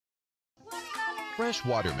Fresh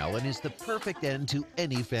watermelon is the perfect end to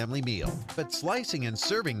any family meal, but slicing and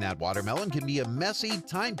serving that watermelon can be a messy,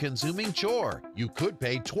 time-consuming chore. You could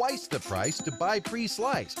pay twice the price to buy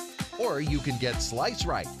pre-sliced, or you can get Slice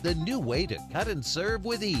Right, the new way to cut and serve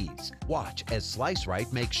with ease. Watch as Slice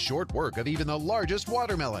Right makes short work of even the largest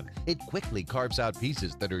watermelon. It quickly carves out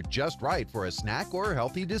pieces that are just right for a snack or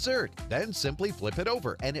healthy dessert. Then simply flip it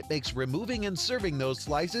over, and it makes removing and serving those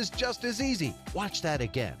slices just as easy. Watch that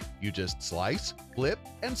again. You just slice, flip,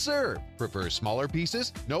 and serve. Prefer smaller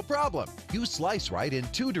pieces? No problem. Use Slice Right in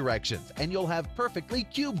 2 directions, and you'll have perfectly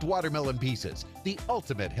cubed watermelon pieces, the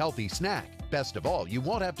ultimate healthy snack. Best of all, you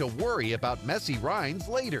won't have to worry about messy rinds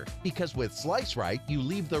later, because with Slice Right, you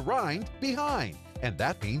leave the rind behind. And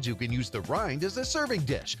that means you can use the rind as a serving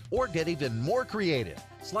dish or get even more creative.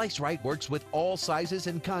 Slice Right works with all sizes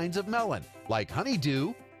and kinds of melon, like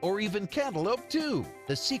honeydew or even cantaloupe too.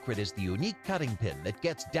 The secret is the unique cutting pin that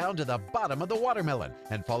gets down to the bottom of the watermelon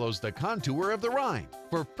and follows the contour of the rind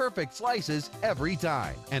for perfect slices every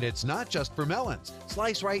time. And it's not just for melons.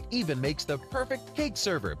 Slice Right even makes the perfect cake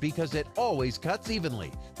server because it always cuts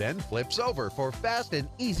evenly, then flips over for fast and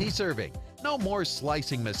easy serving. No more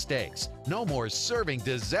slicing mistakes, no more serving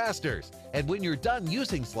disasters. And when you're done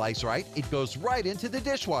using Slice Right, it goes right into the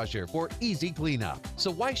dishwasher for easy cleanup. So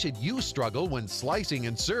why should you struggle when slicing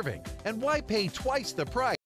and serving? And why pay twice the price